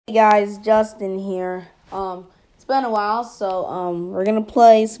Hey guys, Justin here. It's been a while, so we're gonna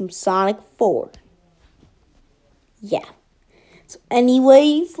play some Sonic 4. Yeah. So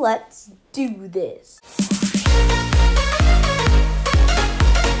anyways, let's do this.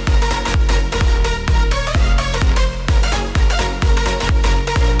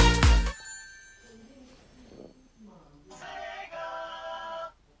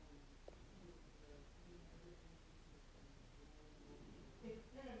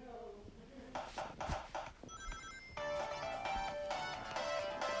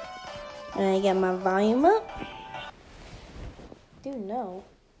 And I get my volume up. Dude, no.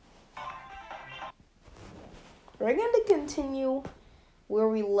 We're going to continue where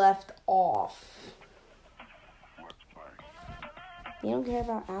we left off. You don't care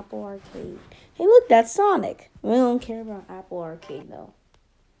about Apple Arcade. Hey, look, that's Sonic. We don't care about Apple Arcade, though.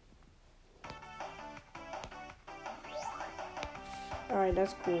 Alright,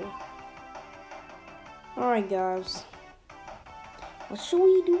 that's cool. Alright, guys. What should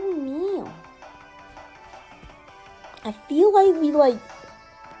we do now? I feel like we,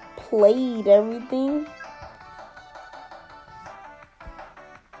 played everything.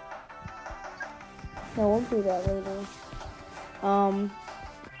 No, we'll do that later.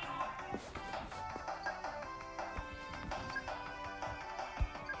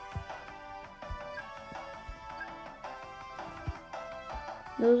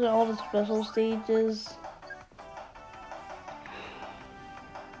 Those are all the special stages.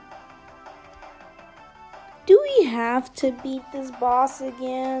 Do we have to beat this boss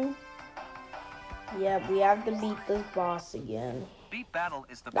again? Yep, we have to beat this boss again. Beat Battle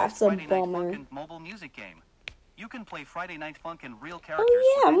is the That's best a Friday Night bummer. Funk and mobile music game. You can play Friday Night Funk and real characters.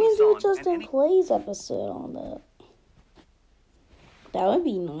 Oh yeah, I'm with gonna any do song Justin and any... Plays episode on that. That would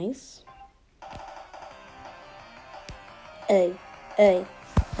be nice. Hey.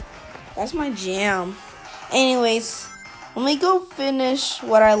 That's my jam. Anyways, let me go finish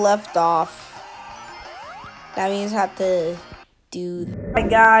what I left off. That means I have to do... Alright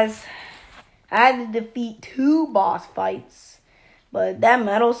guys, I had to defeat 2 boss fights. But that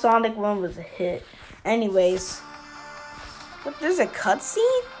Metal Sonic one was a hit. Anyways, what, there's a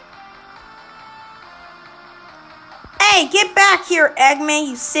cutscene? Hey, get back here, Eggman,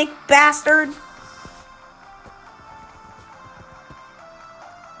 you sick bastard!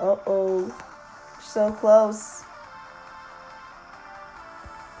 Uh-oh. So close.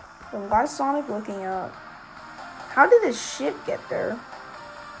 Then why is Sonic looking up? How did his ship get there?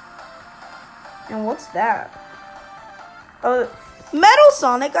 And what's that? Metal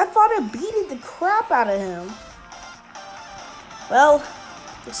Sonic? I thought I beat the crap out of him. Well,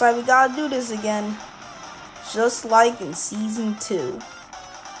 looks like we gotta do this again. Just like in Season 2.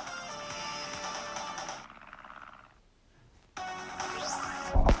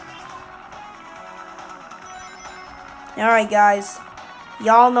 Alright guys,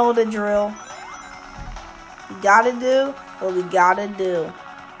 y'all know the drill. We gotta do what we gotta do.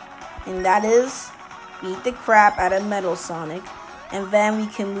 And that is beat the crap out of Metal Sonic. And then we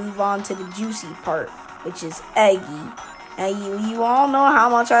can move on to the juicy part, which is Eggy. And you all know how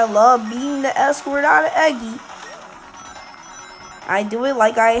much I love beating the S word out of Eggy. I do it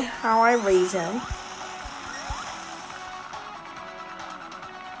like how I raise him.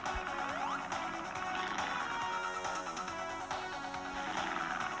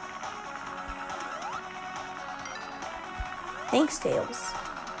 Thanks, Tails.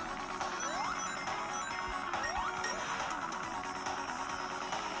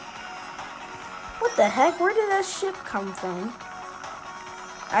 What the heck? Where did that ship come from?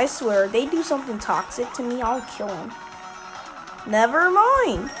 I swear, if they do something toxic to me, I'll kill them. Never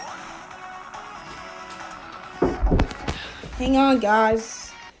mind. Hang on,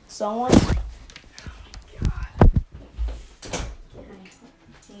 guys. Someone... Oh, God.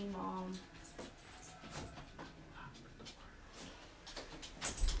 Hey, Mom.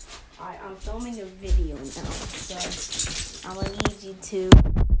 Alright, I'm filming a video now, so I'm gonna need you to...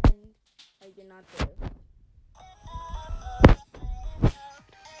 Like you're not there.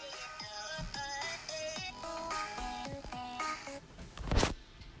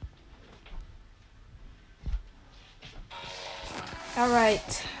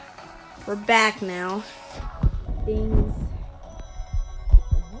 Alright, we're back now. Things.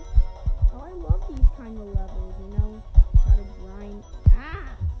 Oh, I love these kind of levels, you know? Gotta grind.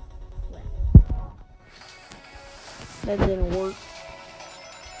 Ah! Well, that didn't work.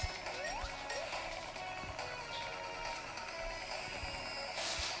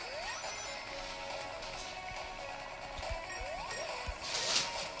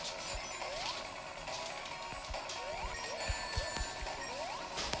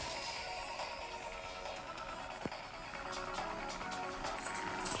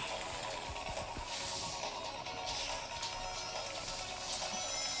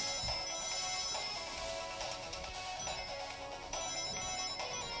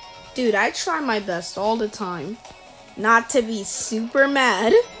 Dude, I try my best all the time not to be super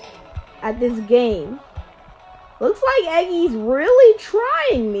mad at this game. Looks like Eggy's really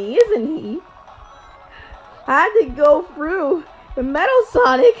trying me, isn't he? I had to go through the Metal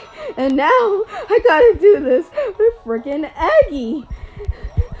Sonic, and now I gotta do this with freaking Eggy.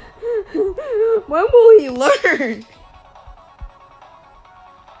 When will he learn?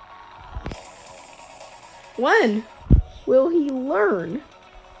 When will he learn?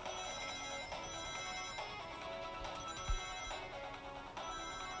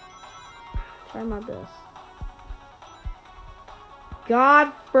 Try my best.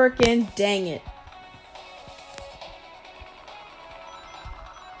 God frickin' dang it.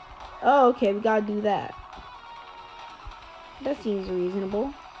 Oh, okay, we gotta do that. That seems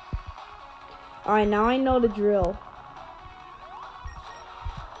reasonable. Alright, now I know the drill.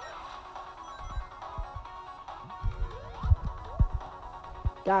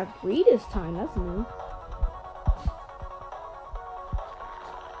 Got 3 this time, that's new.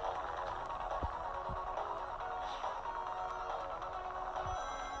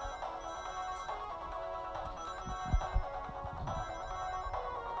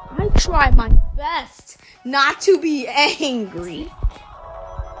 I try my best not to be angry.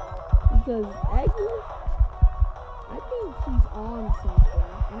 Because Eggy, I think he's on something.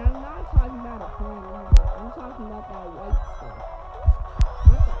 And I'm not talking about a plan either. I'm talking about that white stuff.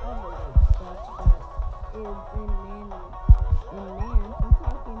 Not the other white stuff that is in Man. I'm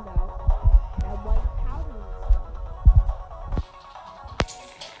talking about that white powder stuff.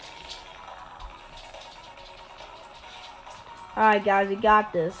 Alright guys, we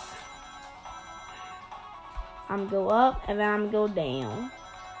got this. I'm gonna go up and then I'm gonna go down.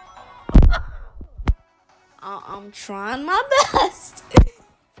 I'm trying my best.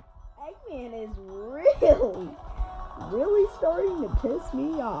 Eggman is really starting to piss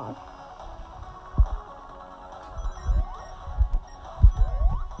me off.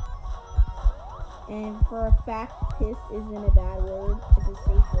 And for a fact, piss isn't a bad word. It's a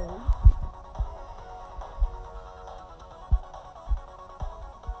safe word.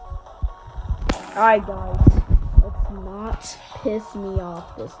 Alright guys, let's not piss me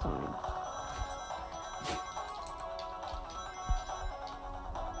off this time.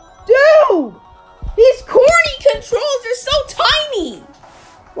 Dude! These corny controls are so tiny!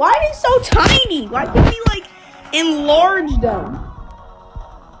 Why are they so tiny? Why can't we, like, enlarge them?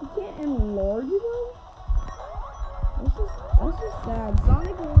 You can't enlarge them? That's just sad.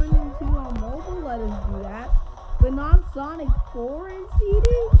 Sonic 1 and 2 on mobile let us do that, but not Sonic 4 and CD?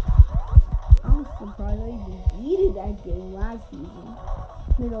 I'm surprised I even beat that game last season.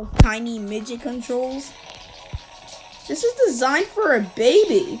 With those tiny midget controls. This is designed for a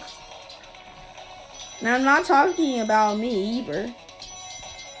baby. Now, I'm not talking about me either.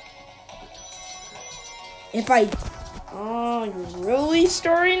 Oh, you're really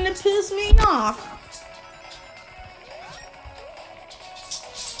starting to piss me off.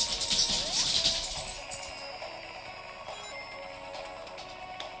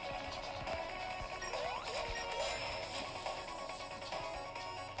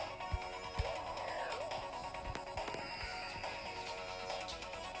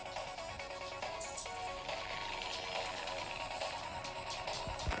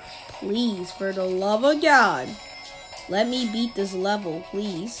 Please, for the love of God, let me beat this level,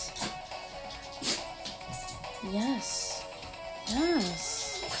 please. Yes.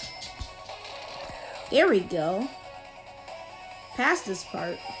 Yes. There we go. Past this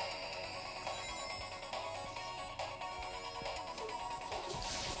part.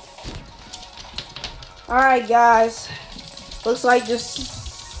 Alright, guys. Looks like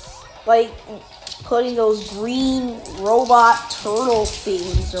just, like, putting those green robot turtle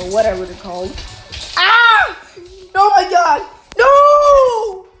things or whatever they're called. Ah! Oh my god!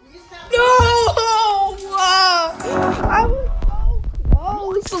 No! No! I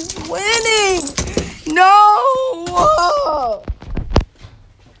was so close to winning! No!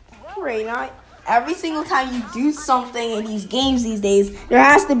 Great, not every single time you do something in these games these days, there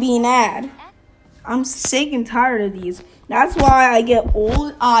has to be an ad. I'm sick and tired of these. That's why I get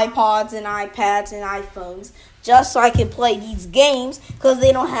old iPods and iPads and iPhones, just so I can play these games, because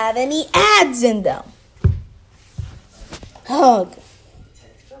they don't have any ads in them. Hug.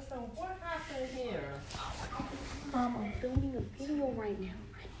 What happened here? Mom, I'm filming a video right now.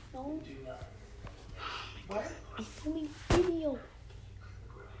 No. What? I'm filming a video.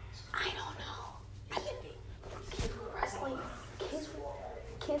 I don't know. Kids were wrestling.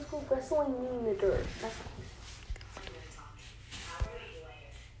 Kids were wrestling me in the dirt.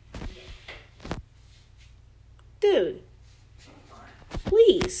 Dude,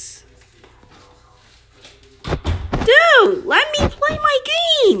 please.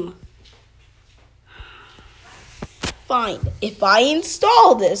 game. Fine. If I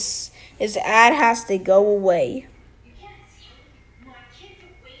install this ad has to go away.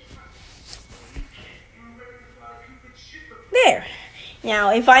 There.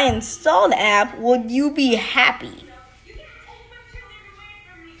 Now, if I install the app, would you be happy?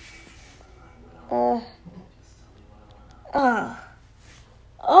 Oh,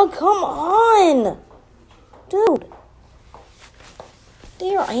 come on. Dude.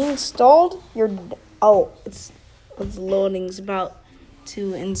 There, I installed your... Oh, it's loading. It's about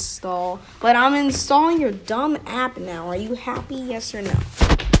to install. But I'm installing your dumb app now. Are you happy? Yes or no?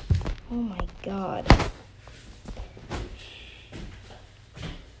 Oh, my God.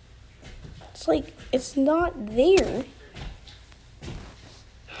 It's like, it's not there.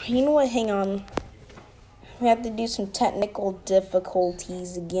 You know what? Hang on. We have to do some technical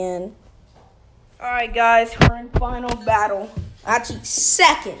difficulties again. Alright, guys. We're in final battle. Actually,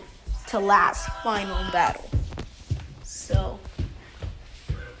 second to last final battle. So,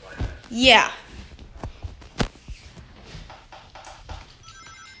 yeah.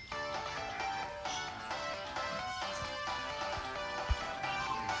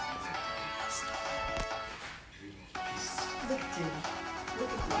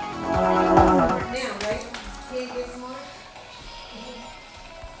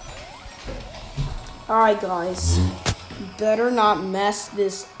 Alright, guys. You better not mess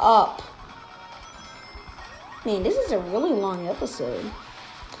this up. Man, this is a really long episode.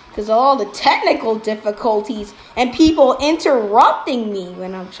 Because of all the technical difficulties and people interrupting me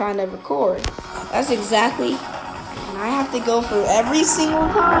when I'm trying to record. That's exactly. And I have to go through every single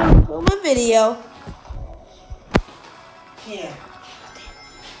time for my video. Yeah.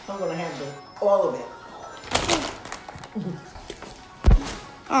 I'm gonna handle all of it.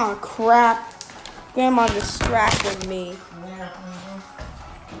 Oh, crap. Grandma distracted me. Yeah.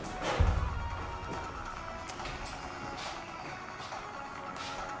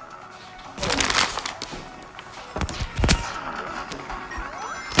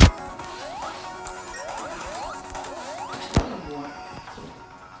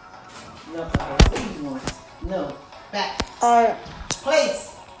 No. Back. Alright.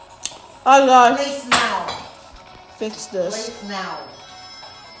 Place. I gotta Place now. fix this. Place now.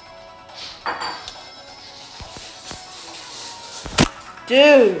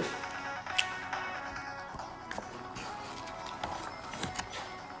 Dude.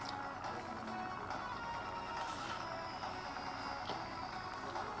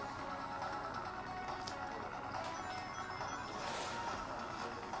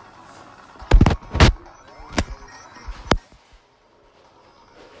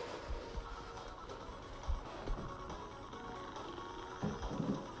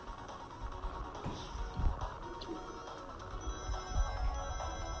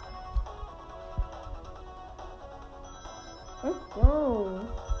 Let's go.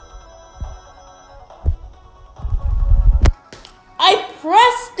 I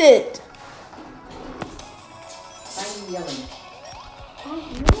pressed it. Why are you yelling?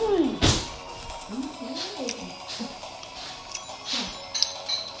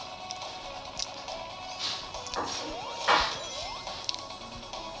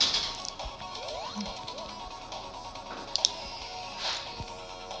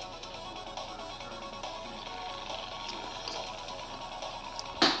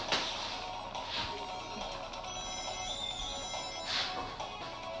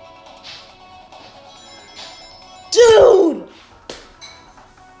 Dude!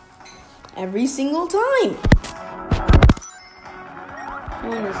 Every single time.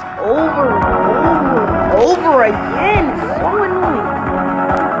 And it's over and over again. It's so annoying.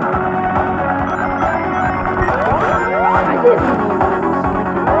 I didn't know that was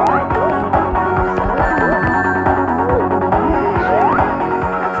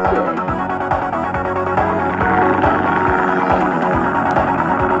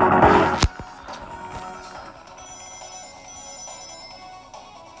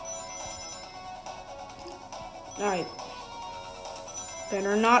Alright.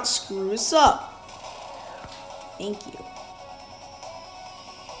 Better not screw this up. Thank you.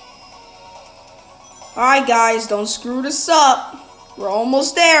 Alright, guys, don't screw this up. We're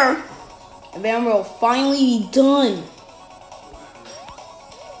almost there. And then we'll finally be done.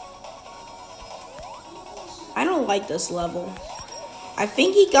 I don't like this level. I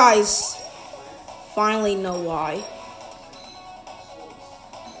think you guys finally know why.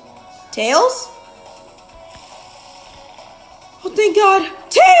 Tails? Oh, thank God.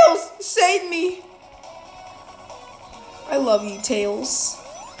 Tails! Save me! I love you, Tails.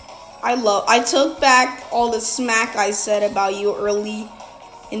 I took back all the smack I said about you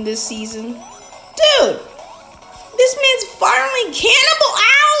in this season. Dude! This man's firing cannibal.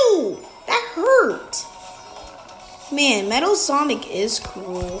 Ow! That hurt. Man, Metal Sonic is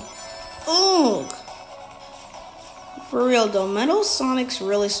cruel. Ugh. For real though, Metal Sonic's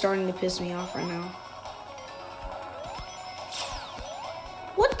really starting to piss me off right now.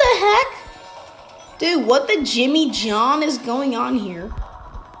 What the heck? Dude, what the Jimmy John is going on here?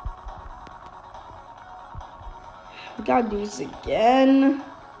 We gotta do this again.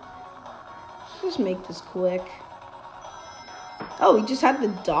 Let's make this quick. Oh, we just had to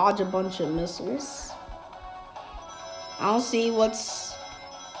dodge a bunch of missiles. I don't see what's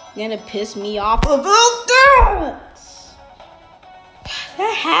gonna piss me off about that.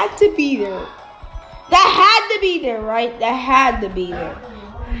 That had to be there. That had to be there, right? That had to be there.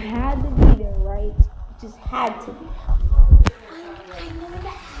 That had to be there, right? It just had to be.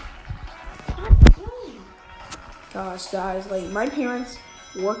 Gosh, guys, like, my parents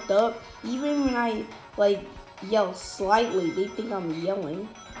worked up. Even when I, like, yell slightly, they think I'm yelling.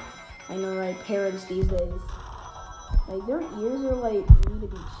 I know, right? Parents these days. Like, their ears are, like, need to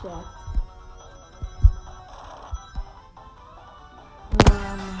be checked.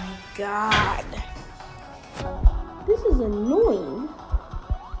 Oh, my God. This is annoying.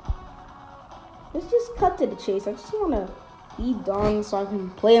 Let's just cut to the chase. I just want to be done so I can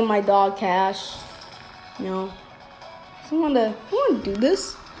play in my dog Cash. You know? I want to do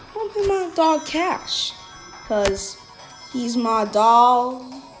this. I want to play my dog Cash. Because he's my dog.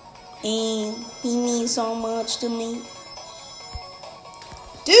 And he means so much to me.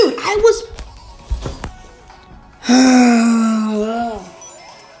 Dude, I was...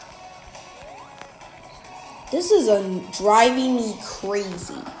 This is driving me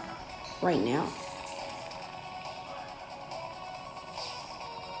crazy right now.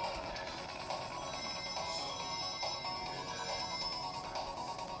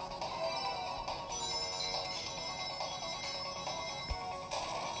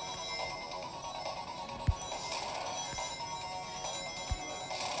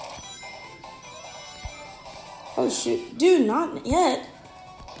 Oh shit, dude, not yet.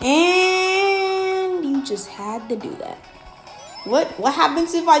 And you just had to do that. What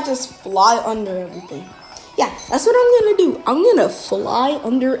happens if I just fly under everything? Yeah, that's what I'm gonna do. I'm gonna fly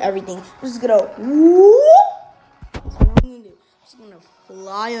under everything. I'm just gonna whoop. That's what I'm gonna do. I'm just gonna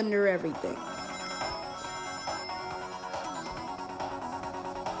fly under everything.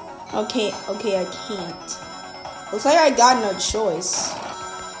 Okay, I can't. Looks like I got no choice.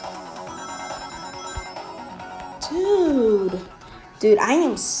 Dude, I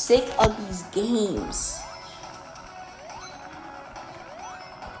am sick of these games.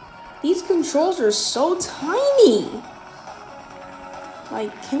 These controls are so tiny.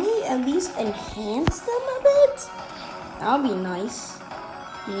 Like, can we at least enhance them a bit? That would be nice.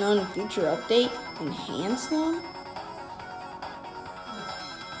 You know, in a future update, enhance them.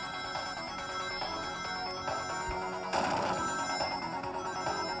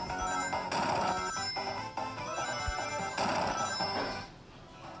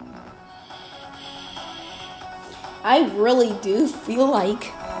 I really do feel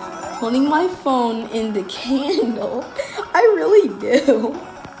like putting my phone in the candle. I really do.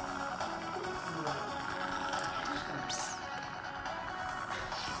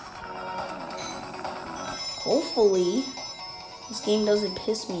 Hopefully, this game doesn't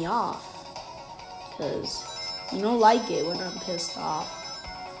piss me off. Because you don't like it when I'm pissed off.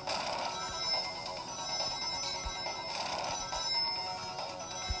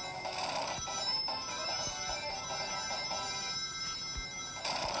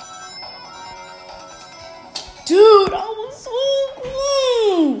 Dude, I was so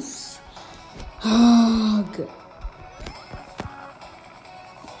close. Oh, good.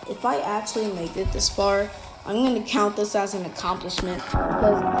 If I actually make it this far, I'm going to count this as an accomplishment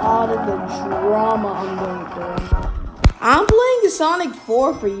because all of the drama I'm going through. I'm playing Sonic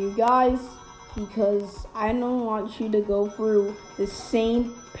 4 for you guys because I don't want you to go through the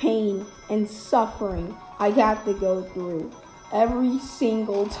same pain and suffering I got to go through every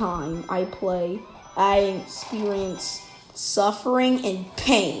single time I play. I experience suffering and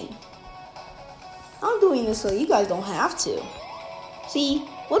pain. I'm doing this so you guys don't have to. See,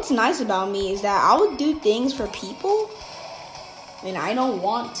 what's nice about me is that I would do things for people and I don't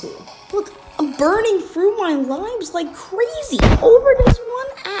want to. Look, I'm burning through my lives like crazy over this one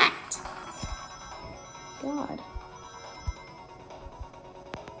act. God.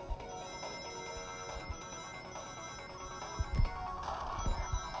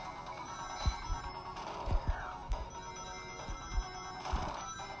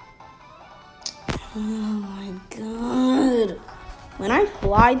 Oh my God. When I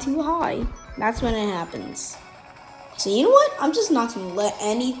fly too high, that's when it happens. So you know what? I'm just not gonna let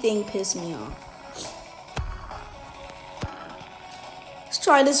anything piss me off. Let's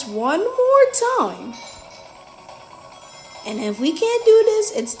try this one more time. And if we can't do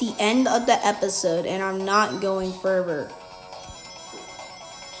this, it's the end of the episode and I'm not going further.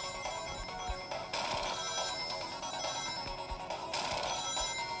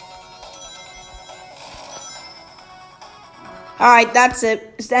 Alright, that's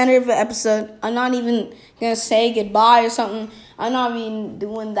it. It's the end of the episode. I'm not even gonna say goodbye or something. I'm not even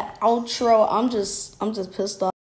doing the outro. I'm just pissed off.